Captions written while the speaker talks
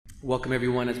Welcome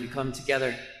everyone as we come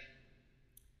together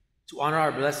to honor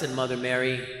our Blessed Mother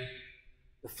Mary,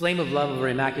 the flame of love of her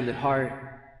Immaculate Heart,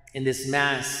 in this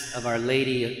Mass of Our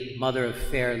Lady, Mother of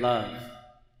Fair Love.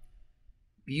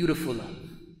 Beautiful love,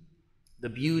 the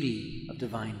beauty of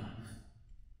divine love,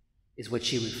 is what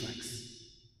she reflects.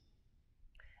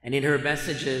 And in her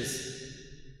messages,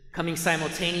 coming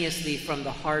simultaneously from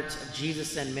the heart of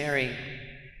Jesus and Mary,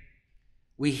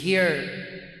 we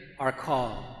hear our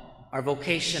call, our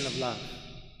vocation of love,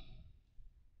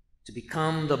 to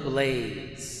become the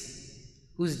blaze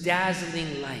whose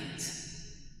dazzling light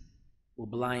will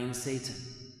blind Satan.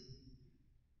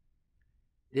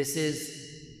 This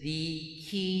is the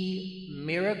key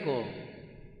miracle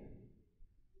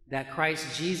that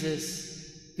Christ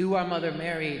Jesus, through our Mother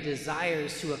Mary,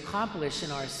 desires to accomplish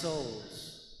in our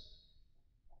souls.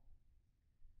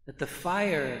 That the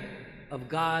fire of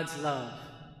God's love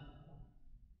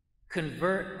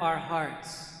convert our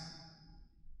hearts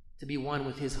to be one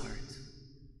with his heart.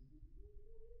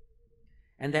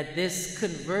 And that this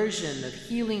conversion of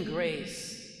healing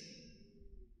grace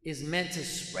is meant to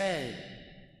spread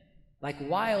like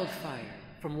wildfire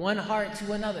from one heart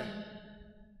to another,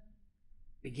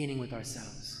 beginning with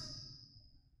ourselves.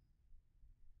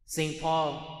 St.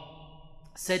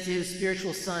 Paul said to his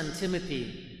spiritual son,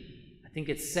 Timothy, I think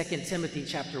it's 2 Timothy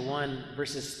chapter 1,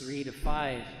 verses 3 to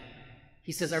 5,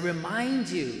 he says, I remind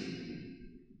you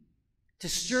to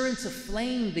stir into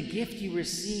flame the gift you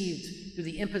received through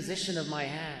the imposition of my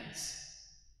hands.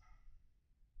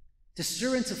 To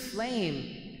stir into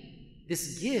flame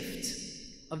this gift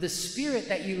of the Spirit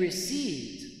that you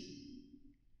received.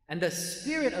 And the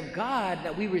Spirit of God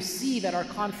that we receive at our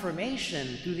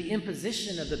confirmation through the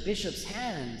imposition of the bishop's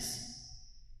hands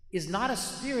is not a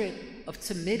spirit of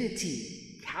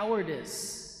timidity,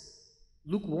 cowardice,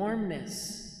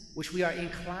 lukewarmness, which we are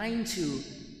inclined to,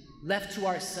 left to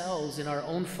ourselves in our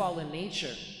own fallen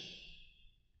nature.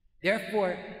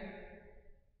 Therefore,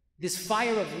 this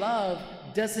fire of love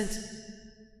doesn't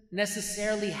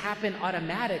necessarily happen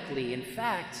automatically. In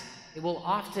fact, it will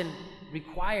often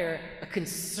require a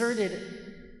concerted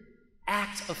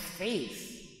act of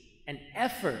faith and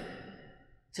effort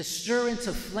to stir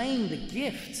into flame the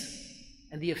gift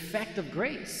and the effect of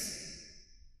grace.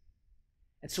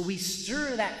 And so we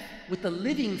stir that with the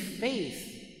living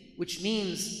faith, which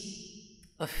means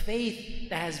a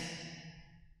faith that has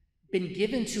been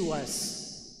given to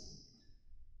us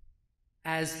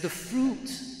as the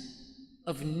fruit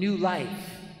of new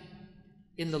life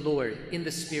in the Lord, in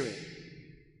the Spirit.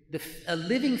 A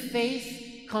living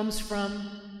faith comes from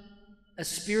a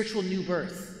spiritual new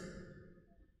birth.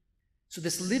 So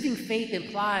this living faith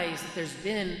implies that there's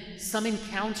been some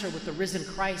encounter with the risen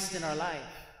Christ in our life.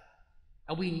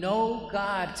 And we know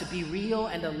God to be real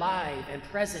and alive and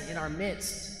present in our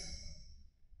midst.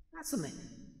 Not some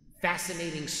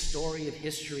fascinating story of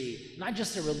history, not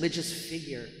just a religious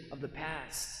figure of the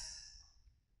past,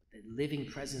 but the living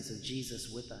presence of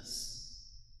Jesus with us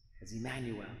as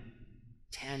Emmanuel,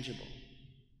 tangible.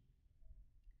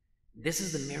 This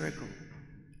is the miracle.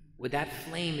 With that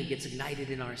flame that gets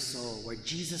ignited in our soul, where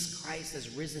Jesus Christ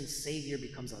as risen Savior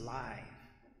becomes alive.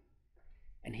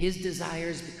 And his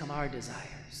desires become our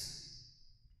desires.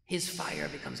 His fire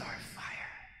becomes our fire.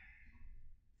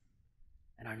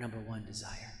 And our number one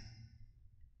desire,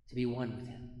 to be one with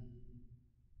him.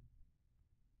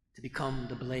 To become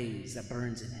the blaze that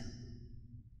burns in him.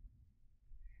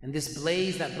 And this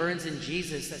blaze that burns in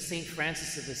Jesus that St.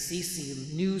 Francis of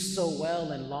Assisi knew so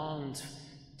well and longed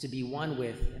to be one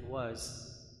with and was.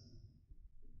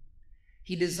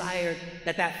 He desired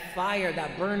that that fire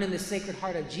that burned in the Sacred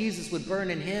Heart of Jesus would burn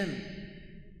in him.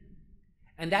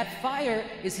 And that fire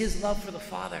is his love for the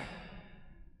Father,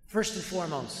 first and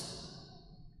foremost.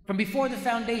 From before the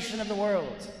foundation of the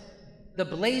world, the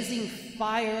blazing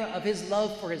fire of his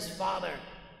love for his Father.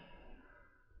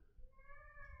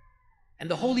 And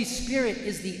the Holy Spirit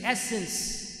is the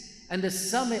essence and the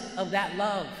summit of that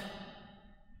love.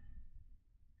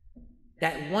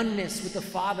 That oneness with the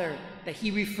Father that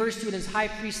he refers to in his high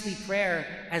priestly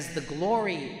prayer as the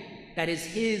glory that is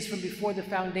his from before the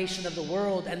foundation of the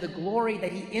world, and the glory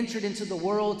that he entered into the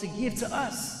world to give to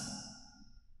us.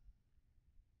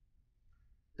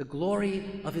 The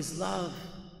glory of his love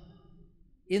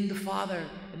in the Father,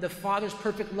 and the Father's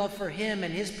perfect love for him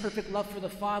and his perfect love for the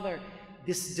Father.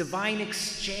 This divine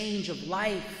exchange of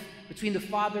life between the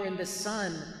Father and the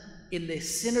Son in the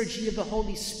synergy of the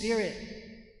Holy Spirit.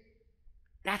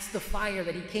 That's the fire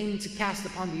that he came to cast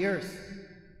upon the earth.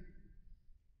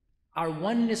 Our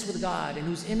oneness with God, in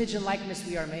whose image and likeness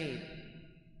we are made.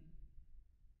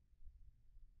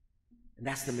 And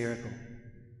that's the miracle.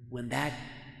 When that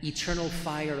eternal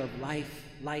fire of life,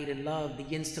 light, and love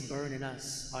begins to burn in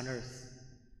us on earth.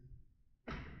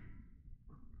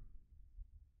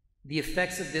 The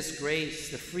effects of this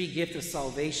grace, the free gift of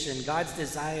salvation, God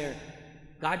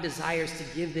desires to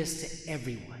give this to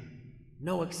everyone,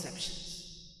 no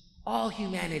exceptions. All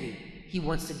humanity, he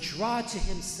wants to draw to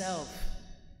himself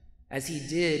as he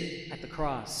did at the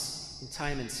cross in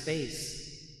time and space.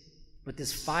 But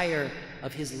this fire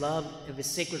of his love, of his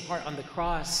sacred heart on the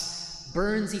cross,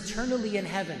 burns eternally in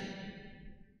heaven.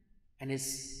 And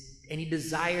he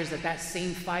desires that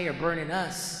same fire burn in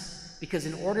us, because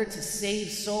in order to save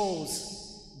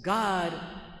souls, God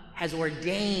has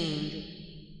ordained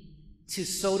to,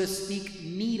 so to speak,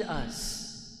 need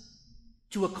us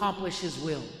to accomplish his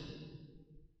will.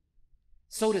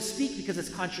 So to speak, because it's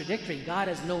contradictory. God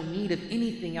has no need of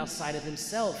anything outside of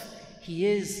himself. He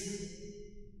is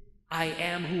I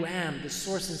am who am, the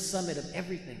source and summit of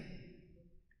everything,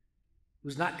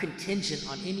 who's not contingent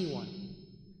on anyone.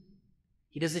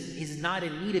 He's not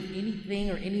in need of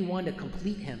anything or anyone to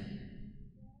complete him.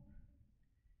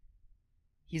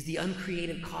 He's the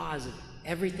uncreated cause of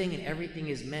everything, and everything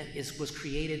was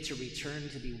created to return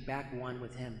to be back one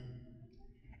with him.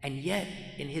 And yet,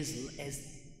 in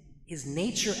his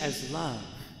nature as love,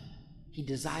 he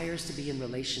desires to be in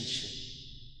relationship.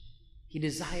 He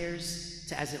desires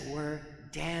to, as it were,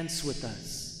 dance with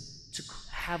us, to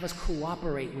have us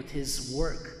cooperate with his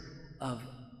work of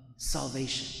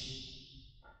salvation.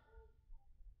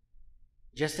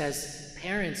 Just as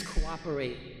parents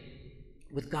cooperate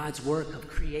with God's work of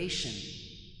creation,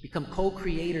 become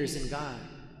co-creators in God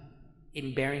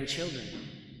in bearing children.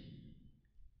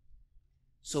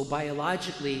 So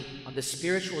biologically, on the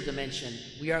spiritual dimension,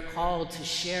 we are called to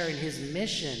share in his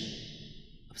mission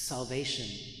of salvation,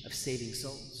 of saving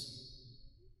souls,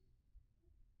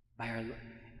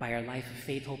 by our life of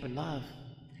faith, hope, and love.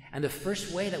 And the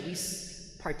first way that we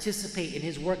participate in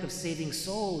his work of saving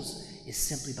souls is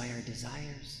simply by our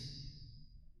desires.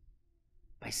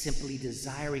 By simply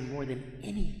desiring more than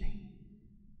anything,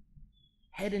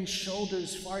 head and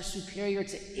shoulders far superior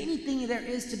to anything there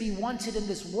is to be wanted in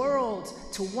this world,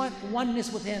 to want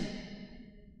oneness with him,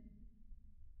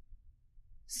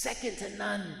 second to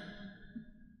none.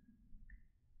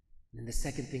 And the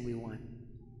second thing we want,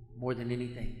 more than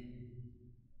anything,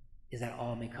 is that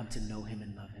all may come to know him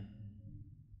and love him.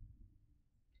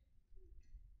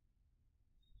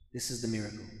 This is the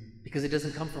miracle, because it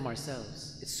doesn't come from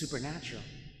ourselves. It's supernatural.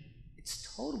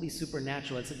 It's totally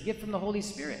supernatural. It's a gift from the Holy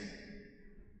Spirit.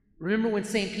 Remember when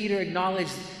St. Peter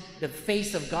acknowledged the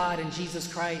face of God in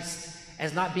Jesus Christ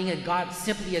as not being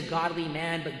simply a godly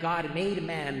man, but God made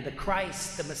man, the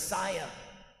Christ, the Messiah,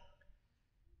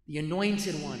 the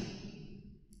anointed one,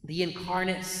 the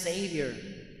incarnate Savior,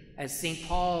 as St.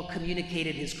 Paul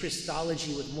communicated his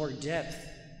Christology with more depth.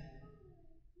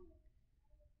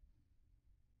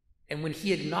 And when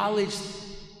he acknowledged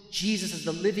Jesus as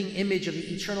the living image of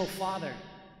the eternal Father,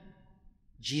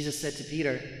 Jesus said to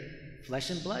Peter, flesh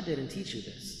and blood didn't teach you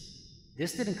this.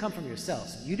 This didn't come from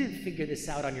yourselves. You didn't figure this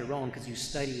out on your own because you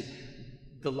studied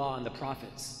the law and the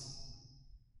prophets.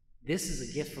 This is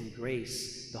a gift from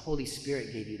grace. The Holy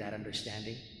Spirit gave you that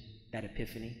understanding, that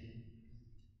epiphany.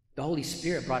 The Holy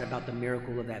Spirit brought about the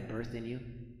miracle of that birth in you.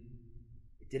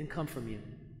 It didn't come from you.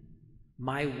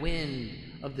 My wind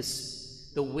of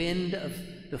the wind of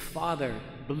the Father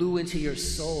blew into your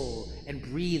soul and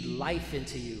breathed life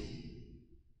into you.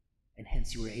 And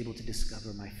hence you were able to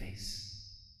discover my face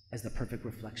as the perfect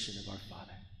reflection of our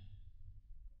Father.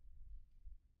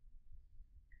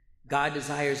 God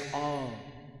desires all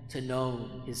to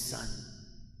know his Son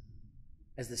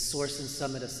as the source and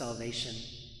summit of salvation,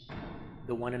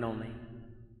 the one and only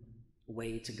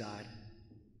way to God.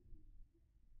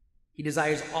 He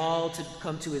desires all to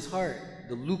come to his heart,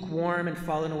 the lukewarm and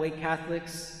fallen away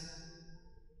Catholics,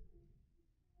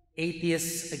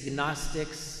 atheists,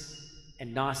 agnostics,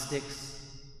 and Gnostics,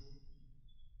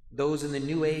 those in the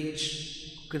New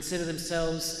Age who consider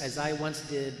themselves, as I once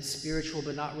did, spiritual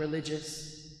but not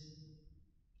religious,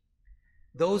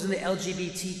 those in the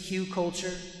LGBTQ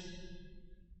culture.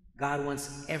 God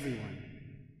wants everyone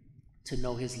to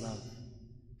know his love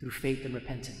through faith and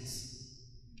repentance.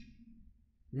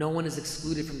 No one is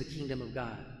excluded from the kingdom of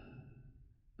God,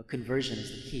 but conversion is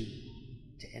the key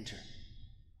to enter.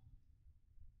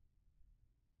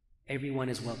 Everyone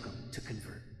is welcome to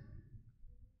convert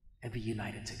and be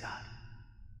united to God.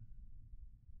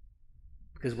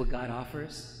 Because what God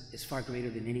offers is far greater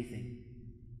than anything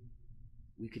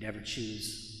we could ever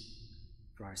choose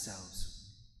for ourselves.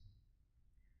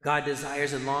 God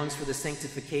desires and longs for the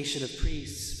sanctification of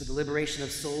priests, for the liberation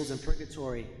of souls in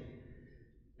purgatory,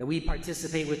 that we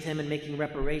participate with him in making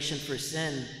reparation for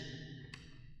sin,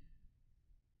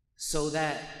 so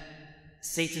that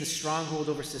Satan's stronghold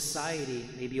over society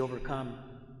may be overcome.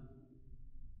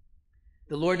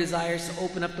 The Lord desires to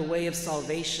open up the way of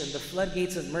salvation, the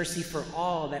floodgates of mercy for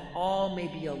all, that all may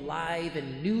be alive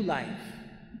in new life,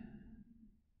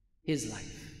 his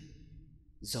life,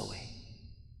 Zoe.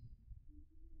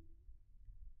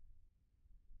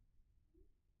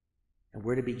 And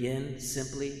we're to begin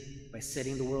simply by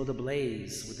setting the world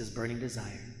ablaze with this burning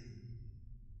desire.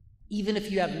 Even if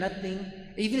you have nothing,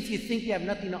 even if you think you have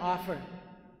nothing to offer,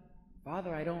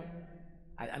 Father,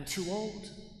 I'm too old.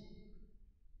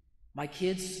 My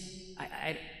kids,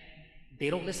 they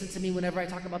don't listen to me whenever I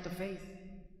talk about the faith.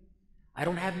 I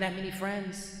don't have that many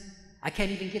friends. I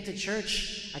can't even get to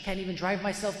church. I can't even drive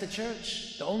myself to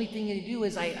church. The only thing I do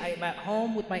is I'm at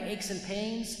home with my aches and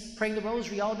pains, praying the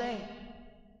rosary all day.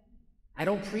 I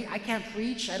can't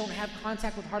preach. I don't have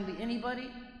contact with hardly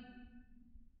anybody.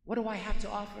 What do I have to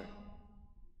offer?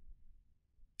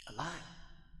 A lot.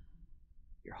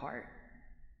 Your heart,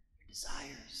 your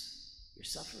desires, your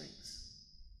sufferings.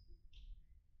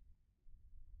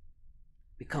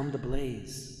 Become the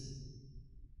blaze,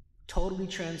 totally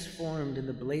transformed in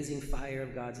the blazing fire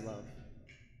of God's love.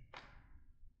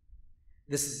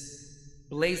 This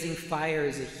blazing fire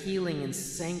is a healing and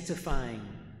sanctifying.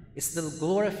 It's the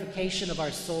glorification of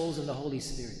our souls in the Holy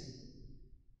Spirit.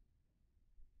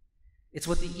 It's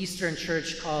what the Eastern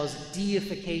Church calls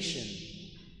deification,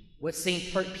 what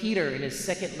St. Peter in his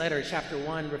second letter, chapter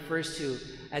 1, refers to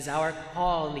as our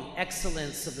call and the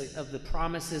excellence of the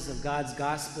promises of God's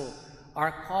gospel,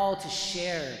 our call to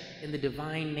share in the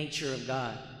divine nature of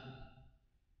God.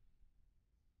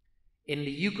 In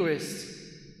the Eucharist,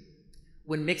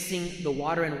 when mixing the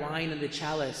water and wine in the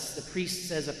chalice, the priest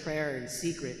says a prayer in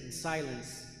secret, in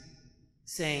silence,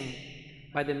 saying,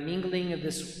 by the mingling of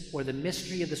this, or the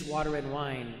mystery of this water and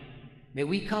wine, may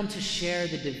we come to share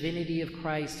the divinity of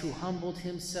Christ, who humbled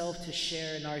himself to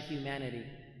share in our humanity.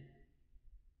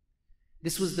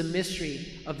 This was the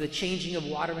mystery of the changing of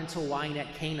water into wine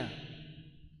at Cana.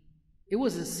 It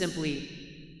wasn't simply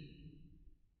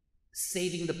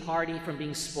saving the party from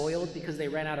being spoiled because they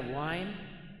ran out of wine.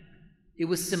 It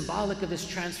was symbolic of this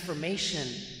transformation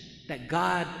that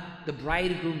God, the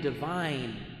bridegroom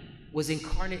divine, was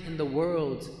incarnate in the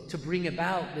world to bring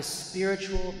about this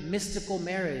spiritual, mystical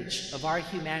marriage of our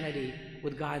humanity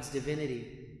with God's divinity.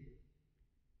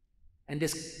 And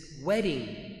this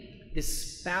wedding,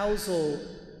 this spousal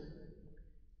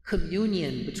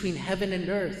communion between heaven and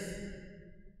earth,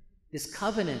 this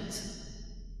covenant,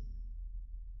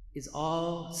 is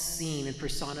all seen and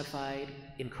personified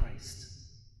in Christ.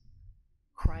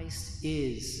 Christ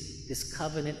is this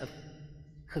covenant of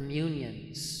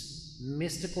communion,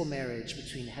 mystical marriage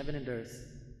between heaven and earth,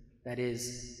 that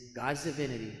is God's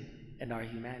divinity and our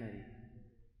humanity.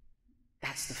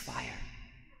 That's the fire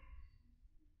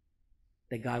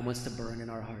that God wants to burn in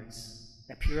our hearts,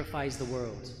 that purifies the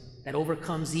world, that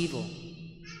overcomes evil,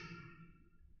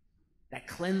 that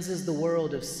cleanses the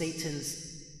world of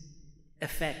Satan's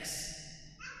effects.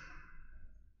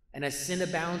 And as sin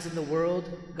abounds in the world,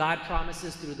 God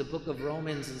promises through the book of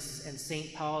Romans and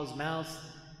St. Paul's mouth,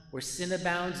 where sin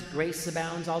abounds, grace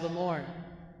abounds all the more.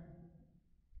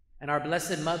 And our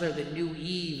Blessed Mother, the new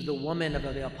Eve, the woman of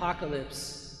the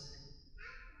Apocalypse,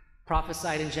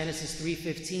 prophesied in Genesis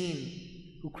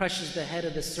 3:15, who crushes the head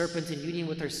of the serpent in union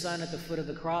with her Son at the foot of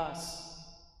the cross.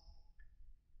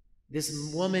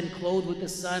 This woman clothed with the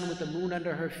sun, with the moon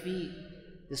under her feet,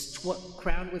 this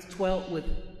crowned with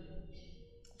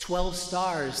 12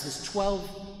 stars, this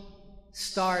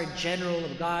 12-star general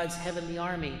of God's heavenly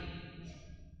army.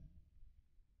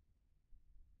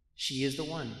 She is the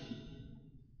one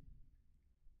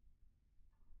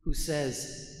who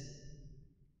says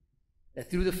that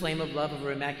through the flame of love of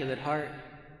her Immaculate Heart,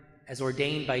 as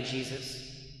ordained by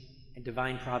Jesus and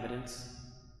divine providence,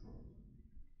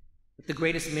 that the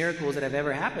greatest miracles that have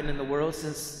ever happened in the world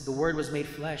since the Word was made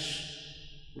flesh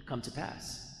would come to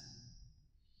pass.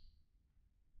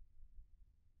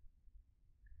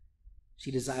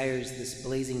 She desires this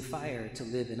blazing fire to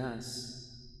live in us.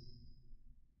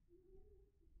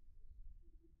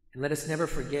 And let us never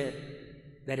forget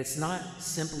that it's not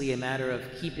simply a matter of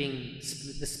keeping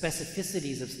the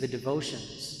specificities of the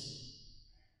devotions.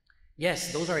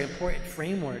 Yes, those are important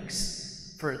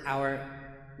frameworks for our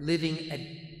living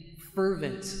a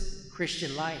fervent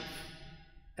Christian life.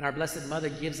 And our Blessed Mother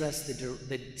gives us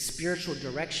the spiritual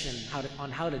direction on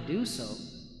how to do so.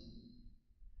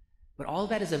 But all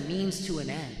that is a means to an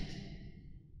end.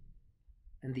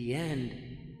 And the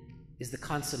end is the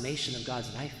consummation of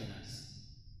God's life in us.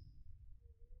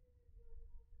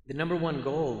 The number one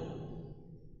goal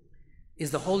is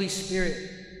the Holy Spirit,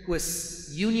 who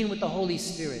is union with the Holy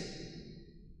Spirit,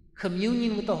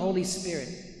 communion with the Holy Spirit,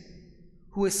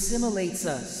 who assimilates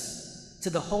us to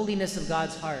the holiness of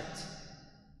God's heart,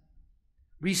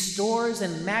 restores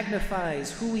and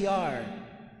magnifies who we are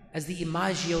as the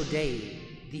Imago Dei,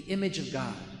 the image of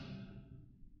God.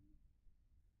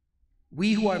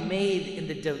 We who are made in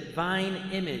the divine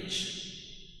image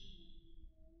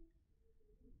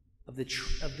of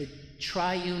the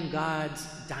triune God's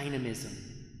dynamism.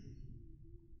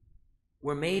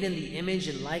 We're made in the image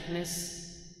and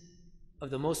likeness of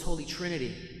the Most Holy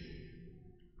Trinity,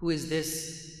 who is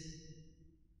this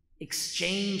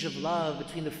exchange of love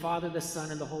between the Father, the Son,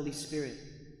 and the Holy Spirit,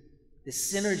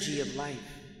 this synergy of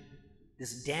life,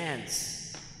 this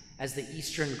dance, as the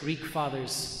Eastern Greek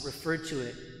fathers referred to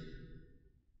it,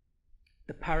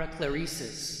 the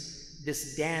parakleresis,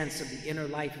 this dance of the inner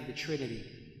life of the Trinity,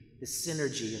 the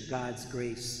synergy of God's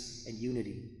grace and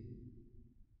unity.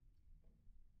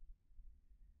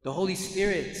 The Holy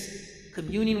Spirit,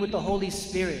 communion with the Holy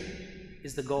Spirit,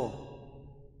 is the goal.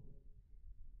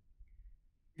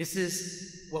 This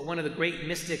is what one of the great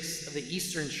mystics of the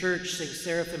Eastern Church, St.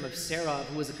 Seraphim of Sarov,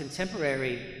 who was a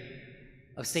contemporary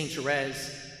of St.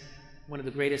 Therese, one of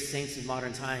the greatest saints of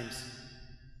modern times.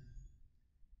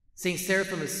 St.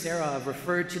 Seraphim of Sarov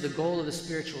referred to the goal of the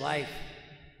spiritual life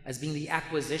as being the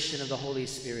acquisition of the Holy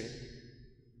Spirit,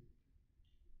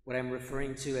 what I'm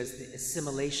referring to as the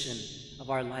assimilation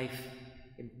of our life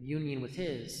in union with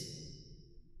His.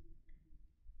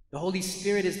 The Holy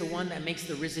Spirit is the one that makes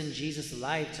the risen Jesus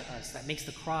alive to us, that makes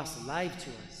the cross alive to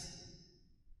us,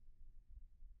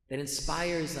 that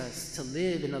inspires us to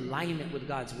live in alignment with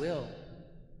God's will,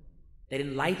 that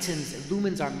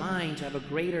illumines our mind to have a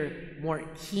greater, more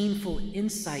keenful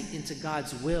insight into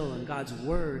God's will and God's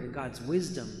word and God's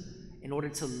wisdom in order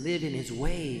to live in His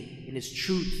way, in His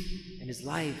truth, and His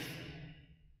life.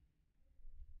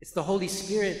 It's the Holy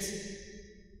Spirit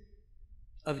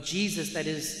of Jesus that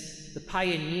is the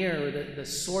pioneer, or the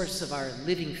source of our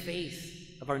living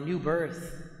faith, of our new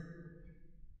birth.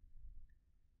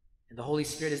 And the Holy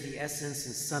Spirit is the essence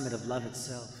and summit of love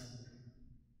itself.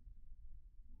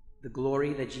 The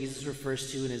glory that Jesus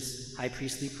refers to in His high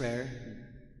priestly prayer,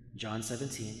 John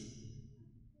 17.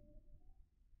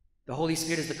 The Holy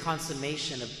Spirit is the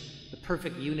consummation of the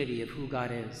perfect unity of who God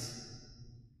is,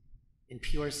 in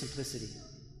pure simplicity.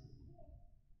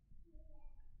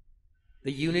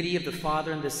 The unity of the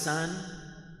Father and the Son,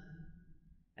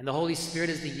 and the Holy Spirit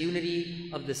is the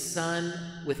unity of the Son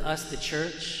with us, the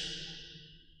church.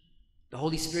 The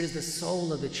Holy Spirit is the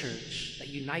soul of the church that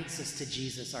unites us to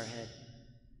Jesus, our head.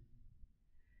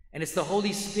 And it's the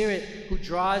Holy Spirit who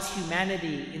draws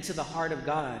humanity into the heart of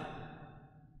God,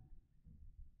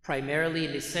 primarily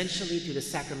and essentially through the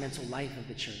sacramental life of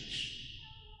the church.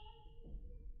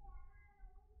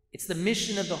 It's the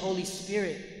mission of the Holy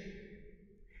Spirit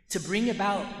to bring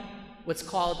about what's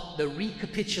called the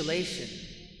recapitulation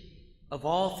of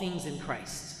all things in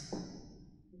Christ.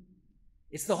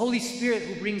 It's the Holy Spirit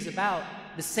who brings about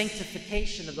the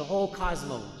sanctification of the whole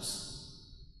cosmos.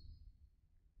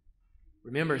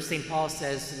 Remember, St. Paul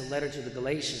says in the letter to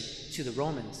the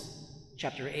Romans,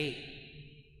 chapter 8,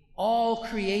 all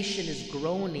creation is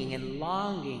groaning and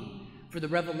longing for the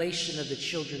revelation of the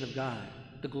children of God,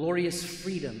 the glorious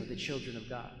freedom of the children of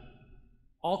God.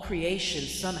 All creation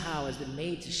somehow has been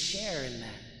made to share in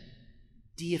that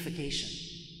deification.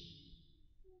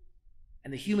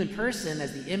 And the human person,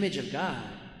 as the image of God,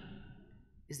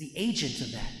 is the agent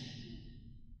of that,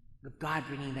 of God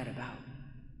bringing that about.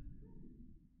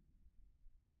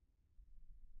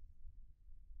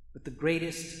 But the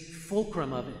greatest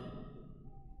fulcrum of it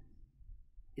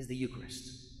is the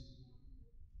Eucharist.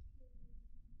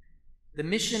 The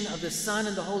mission of the Son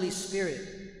and the Holy Spirit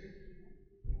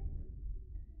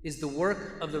is the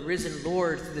work of the risen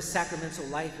Lord through the sacramental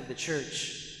life of the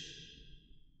church.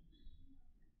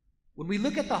 When we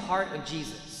look at the heart of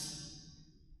Jesus,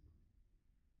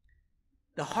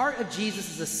 the heart of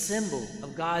Jesus is a symbol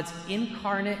of God's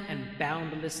incarnate and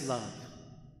boundless love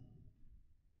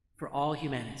for all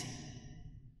humanity,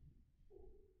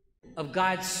 of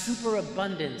God's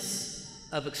superabundance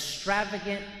of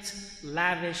extravagant,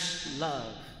 lavish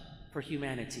love for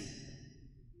humanity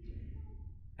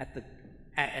at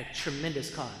a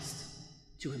tremendous cost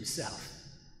to Himself.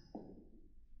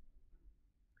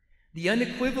 The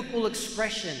unequivocal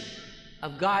expression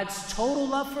of God's total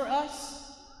love for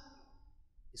us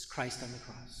is Christ on the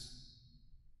cross,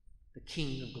 the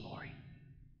King of glory.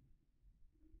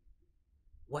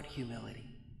 What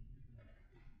humility.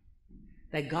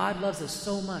 That God loves us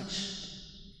so much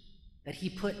that He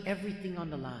put everything on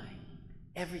the line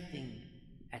everything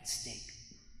at stake.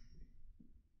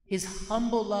 His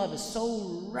humble love is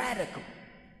so radical,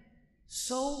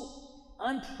 so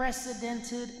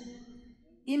unprecedented,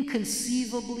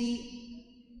 inconceivably,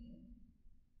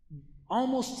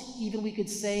 almost even we could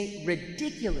say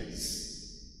ridiculous.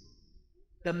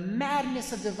 The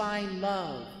madness of divine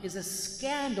love is a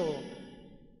scandal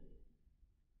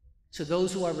to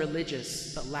those who are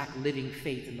religious but lack living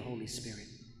faith in the Holy Spirit.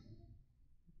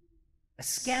 A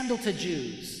scandal to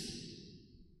Jews,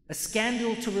 a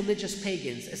scandal to religious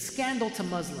pagans, a scandal to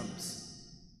Muslims.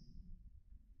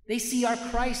 They see our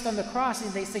Christ on the cross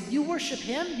and they say, you worship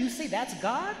him? You say that's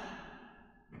God?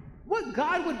 What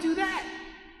God would do that?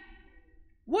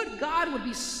 What God would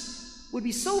be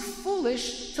so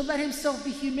foolish to let himself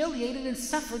be humiliated and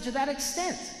suffer to that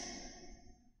extent?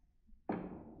 The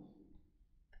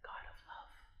God of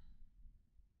love.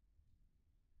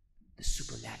 The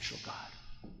supernatural God.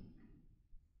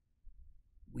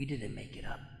 We didn't make it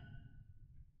up.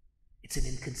 It's an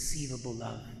inconceivable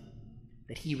love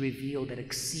that he revealed that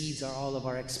exceeds all of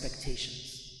our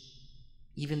expectations.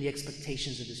 Even the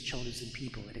expectations of his chosen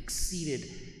people. It exceeded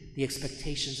the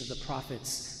expectations of the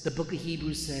prophets. The book of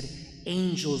Hebrews said,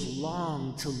 angels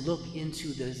long to look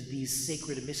into these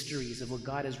sacred mysteries of what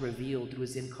God has revealed through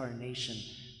his incarnation,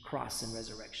 cross, and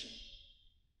resurrection.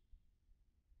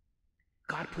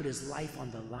 God put his life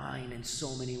on the line in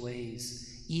so many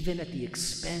ways, even at the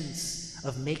expense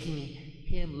of making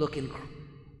him look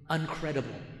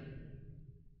uncredible.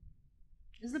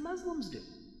 As the Muslims do.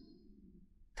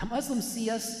 The Muslims see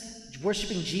us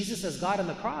worshiping Jesus as God on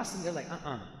the cross, and they're like,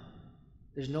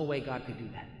 there's no way God could do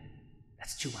that.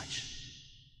 That's too much.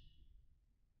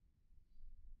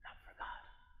 Not for God.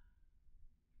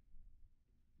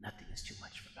 Nothing is too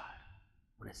much for God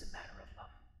when it's a matter of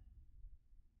love.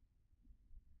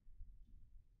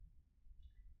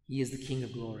 He is the King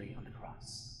of glory on the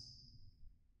cross.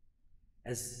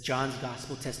 As John's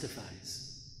gospel testifies,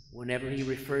 whenever he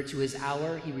referred to his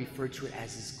hour, he referred to it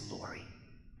as his glory.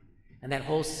 And that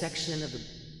whole section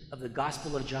of the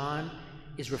Gospel of John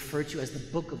is referred to as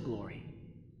the book of glory.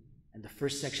 And the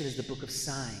first section is the book of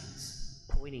signs,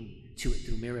 pointing to it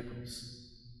through miracles.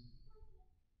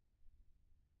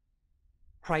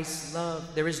 Christ's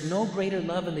love, there is no greater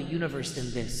love in the universe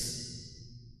than this.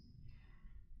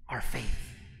 Our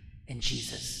faith in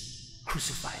Jesus,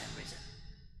 crucified and risen.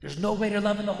 There's no greater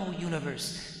love in the whole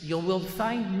universe. You will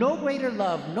find no greater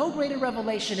love, no greater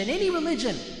revelation in any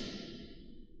religion.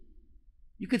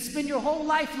 You could spend your whole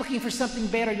life looking for something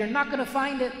better. You're not going to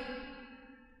find it.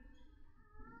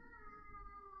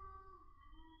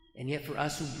 And yet for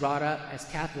us who brought up as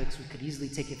Catholics, we could easily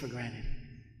take it for granted.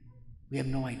 We have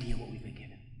no idea what we've been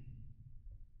given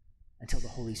until the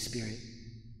Holy Spirit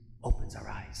opens our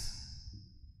eyes.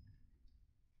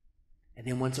 And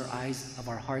then once our eyes of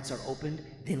our hearts are opened,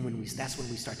 that's when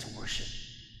we start to worship.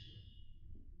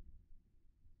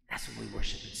 That's when we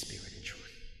worship in spirit and truth.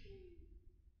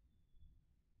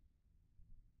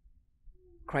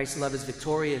 Christ's love is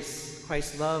victorious.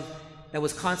 Christ's love that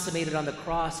was consummated on the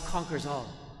cross conquers all.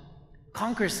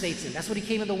 Conquers Satan. That's what he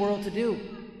came in the world to do.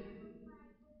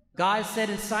 God said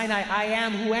in Sinai, I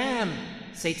am who am.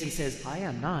 Satan says, I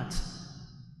am not.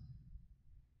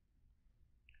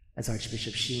 As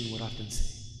Archbishop Sheen would often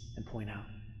say and point out.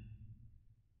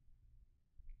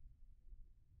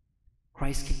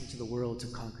 Christ came into the world to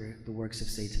conquer the works of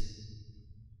Satan,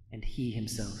 and he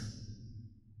himself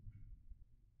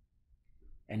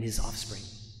and his offspring,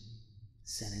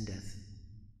 sin and death.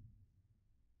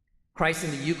 Christ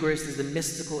in the Eucharist is the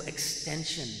mystical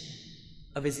extension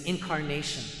of his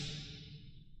incarnation.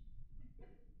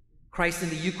 Christ in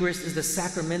the Eucharist is the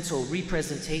sacramental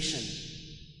representation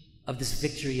of this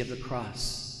victory of the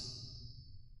cross.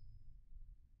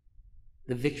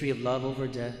 The victory of love over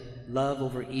death, love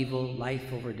over evil,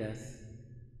 life over death.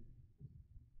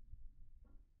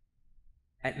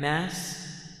 At Mass,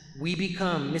 we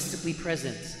become mystically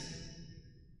present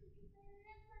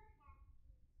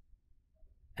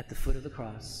at the foot of the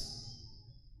cross.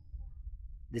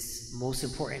 This most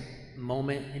important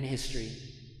moment in history,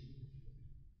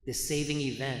 this saving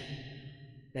event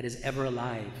that is ever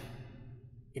alive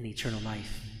in eternal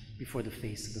life before the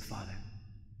face of the Father,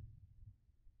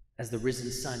 as the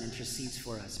risen Son intercedes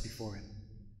for us before him.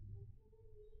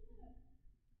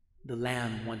 The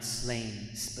Lamb once slain,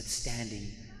 but standing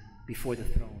before the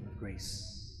throne of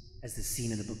grace, as is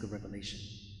seen in the book of Revelation.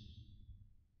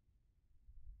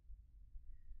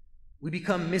 We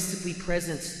become mystically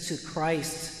present to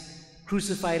Christ,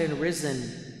 crucified and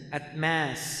risen at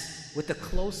Mass, with a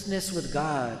closeness with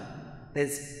God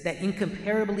that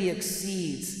incomparably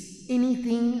exceeds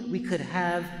anything we could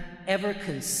have ever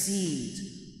conceived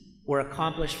or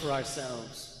accomplished for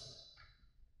ourselves.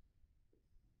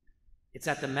 It's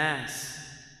at the Mass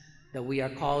that we are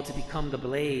called to become the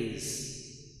blazing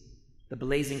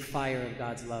fire of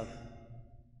God's love,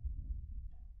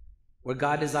 where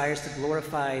God desires to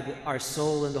glorify our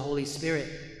soul in the Holy Spirit,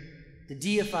 to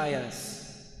deify us.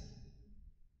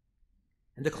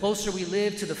 And the closer we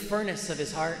live to the furnace of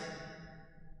his heart,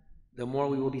 the more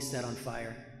we will be set on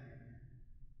fire.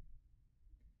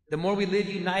 The more we live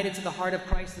united to the heart of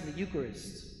Christ in the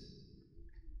Eucharist,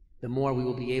 the more we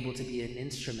will be able to be an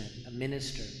instrument, a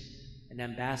minister, an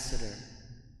ambassador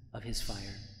of his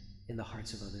fire in the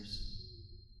hearts of others.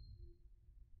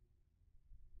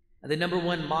 And the number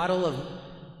one model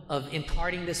of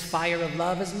imparting this fire of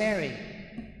love is Mary.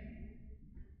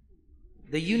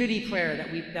 The unity prayer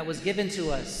that was given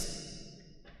to us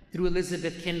through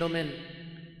Elizabeth Kindleman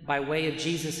by way of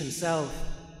Jesus himself.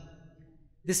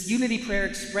 This unity prayer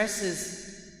expresses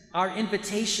our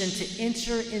invitation to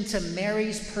enter into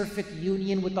Mary's perfect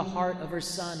union with the heart of her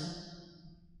Son.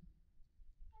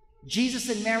 Jesus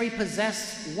and Mary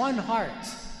possessed one heart.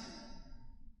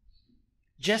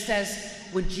 Just as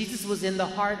when Jesus was in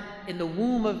the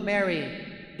womb of Mary,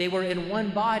 they were in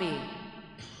one body.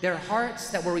 Their hearts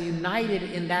that were united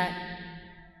in that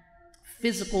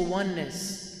physical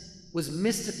oneness was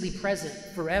mystically present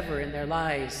forever in their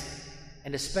lives,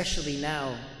 and especially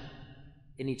now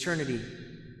in eternity.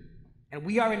 And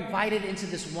we are invited into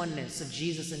this oneness of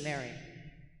Jesus and Mary,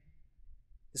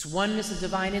 this oneness of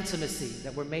divine intimacy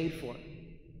that we're made for.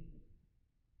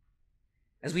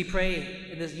 As we pray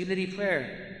in this unity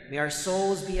prayer, may our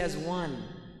souls be as one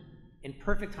in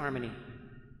perfect harmony,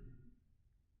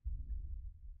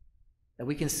 that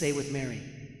we can say with Mary,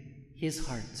 his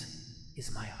heart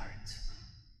is my heart,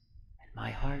 and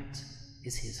my heart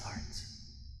is his heart.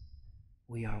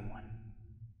 We are one.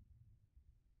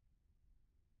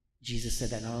 Jesus said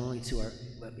that not only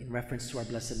in reference to our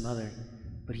Blessed Mother,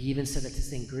 but he even said that to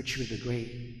St. Gertrude the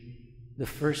Great, the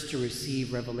first to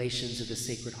receive revelations of the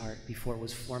Sacred Heart before it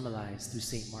was formalized through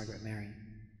St. Margaret Mary.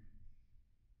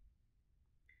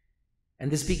 And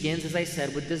this begins, as I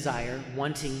said, with desire,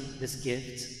 wanting this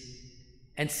gift.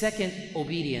 And second,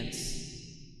 obedience.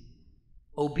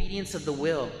 Obedience of the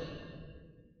will.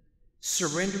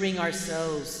 Surrendering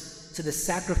ourselves to the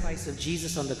sacrifice of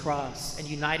Jesus on the cross and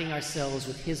uniting ourselves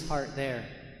with his heart there.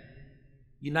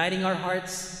 Uniting our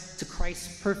hearts to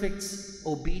Christ's perfect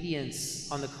obedience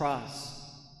on the cross.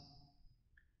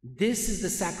 This is the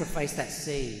sacrifice that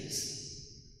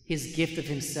saves, his gift of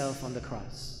himself on the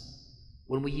cross.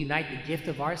 When we unite the gift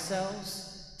of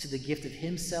ourselves to the gift of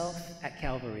himself at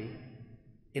Calvary,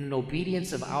 in an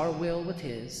obedience of our will with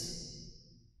his,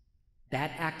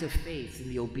 that act of faith in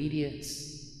the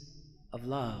obedience of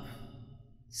love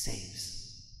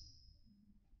saves,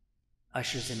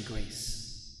 ushers in grace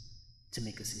to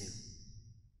make us new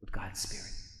with God's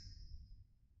Spirit.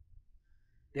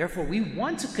 Therefore, we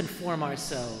want to conform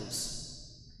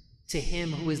ourselves to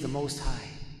him who is the Most High.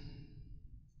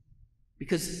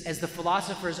 Because as the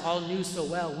philosophers all knew so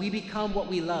well, we become what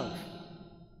we love.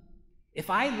 If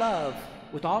I love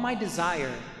with all my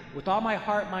desire, with all my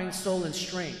heart, mind, soul, and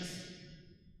strength,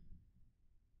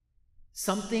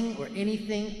 something or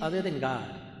anything other than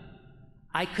God,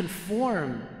 I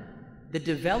conform the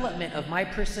development of my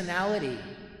personality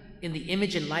in the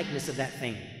image and likeness of that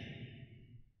thing.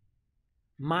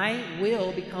 My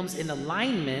will becomes in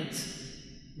alignment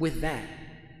with that.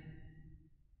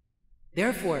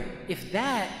 Therefore, if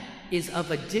that is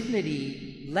of a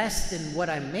dignity less than what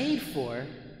I'm made for,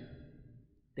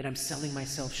 then I'm selling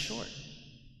myself short.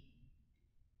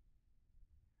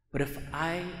 But if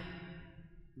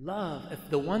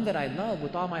the one that I love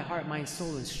with all my heart, mind,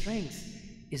 soul, and strength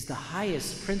is the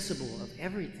highest principle of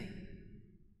everything,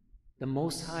 the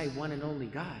Most High, one and only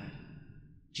God,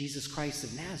 Jesus Christ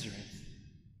of Nazareth,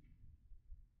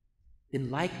 then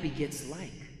like begets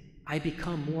like. I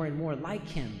become more and more like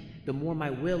him, the more my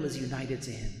will is united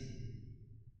to him.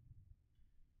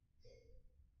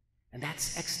 And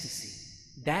that's ecstasy.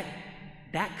 That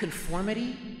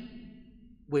conformity,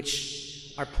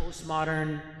 which our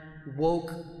postmodern,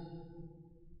 woke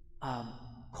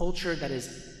culture that is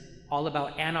all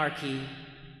about anarchy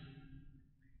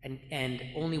and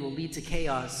only will lead to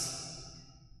chaos,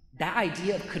 that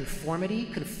idea of conformity,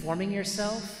 conforming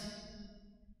yourself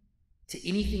to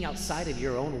anything outside of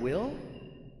your own will,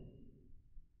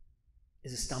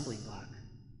 is a stumbling block.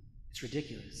 It's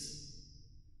ridiculous.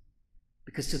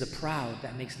 Because to the proud,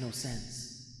 that makes no sense.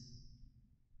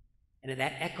 And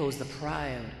that echoes the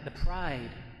pride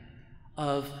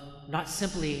of not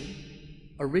simply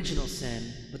original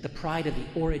sin, but the pride of the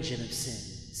origin of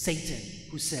sin. Satan,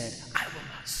 who said, I will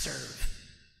not serve.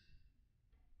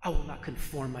 I will not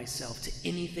conform myself to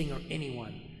anything or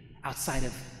anyone outside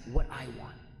of what I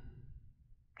want.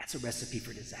 That's a recipe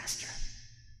for disaster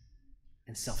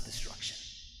and self-destruction.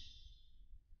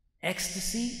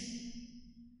 Ecstasy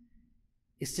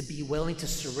is to be willing to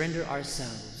surrender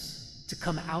ourselves, to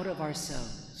come out of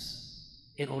ourselves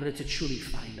in order to truly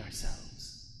find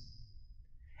ourselves.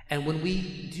 And when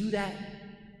we do that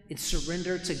in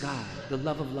surrender to God, the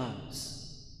love of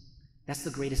loves, that's the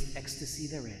greatest ecstasy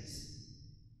there is.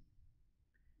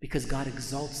 Because God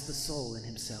exalts the soul in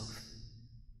himself,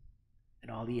 and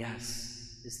all he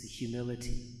asks is the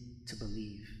humility to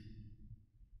believe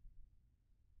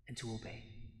and to obey.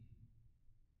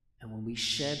 And when we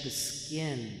shed the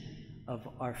skin of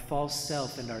our false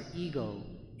self and our ego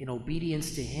in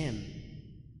obedience to him,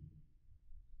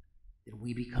 then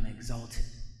we become exalted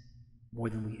more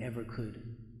than we ever could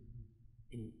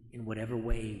in whatever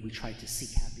way we try to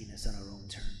seek happiness on our own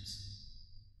terms.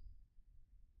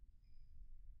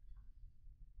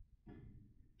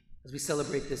 As we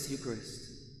celebrate this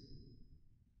Eucharist,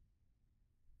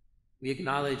 we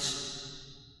acknowledge,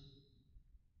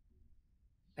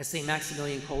 as St.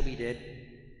 Maximilian Kolbe did,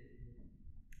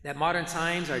 that modern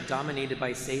times are dominated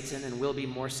by Satan and will be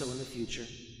more so in the future.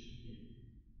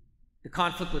 The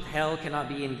conflict with hell cannot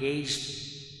be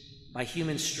engaged by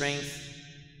human strength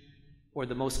or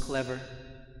the most clever.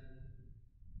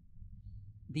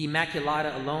 The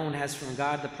Immaculata alone has from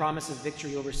God the promise of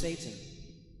victory over Satan.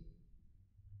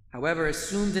 However,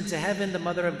 assumed into heaven, the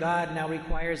Mother of God now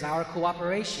requires our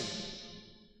cooperation.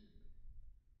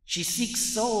 She seeks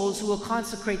souls who will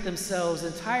consecrate themselves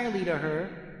entirely to her,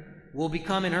 will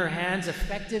become in her hands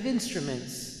effective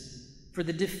instruments for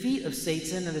the defeat of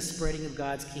Satan and the spreading of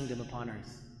God's kingdom upon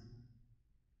earth.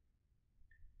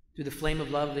 Through the flame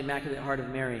of love of the Immaculate Heart of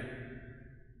Mary,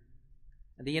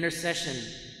 and the intercession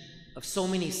of so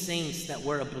many saints that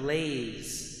were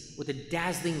ablaze with the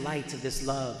dazzling light of this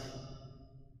love,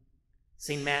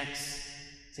 St. Max,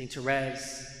 St.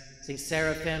 Therese, St.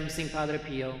 Seraphim, St. Padre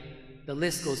Pio, the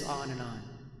list goes on and on.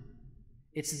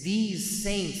 It's these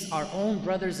saints, our own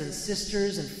brothers and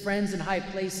sisters and friends in high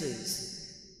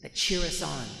places, that cheer us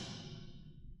on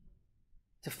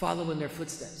to follow in their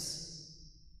footsteps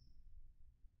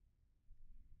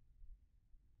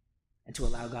and to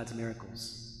allow God's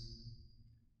miracles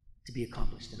to be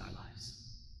accomplished in our lives.